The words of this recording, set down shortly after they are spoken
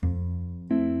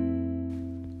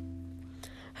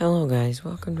Hello guys,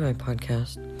 welcome to my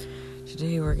podcast.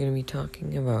 Today we're going to be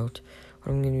talking about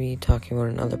what I'm going to be talking about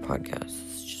in other podcasts.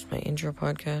 It's just my intro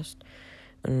podcast,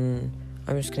 and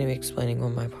I'm just going to be explaining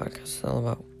what my podcast is all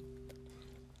about.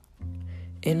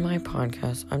 In my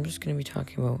podcast, I'm just going to be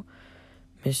talking about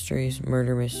mysteries,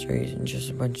 murder mysteries, and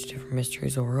just a bunch of different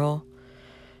mysteries overall.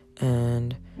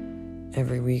 And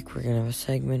every week we're going to have a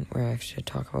segment where I actually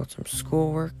talk about some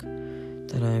schoolwork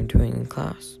that I'm doing in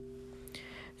class.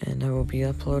 And I will be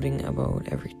uploading about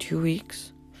every 2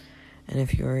 weeks. And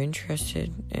if you are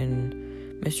interested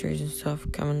in mysteries and stuff,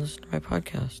 come and listen to my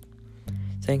podcast.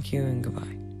 Thank you and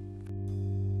goodbye.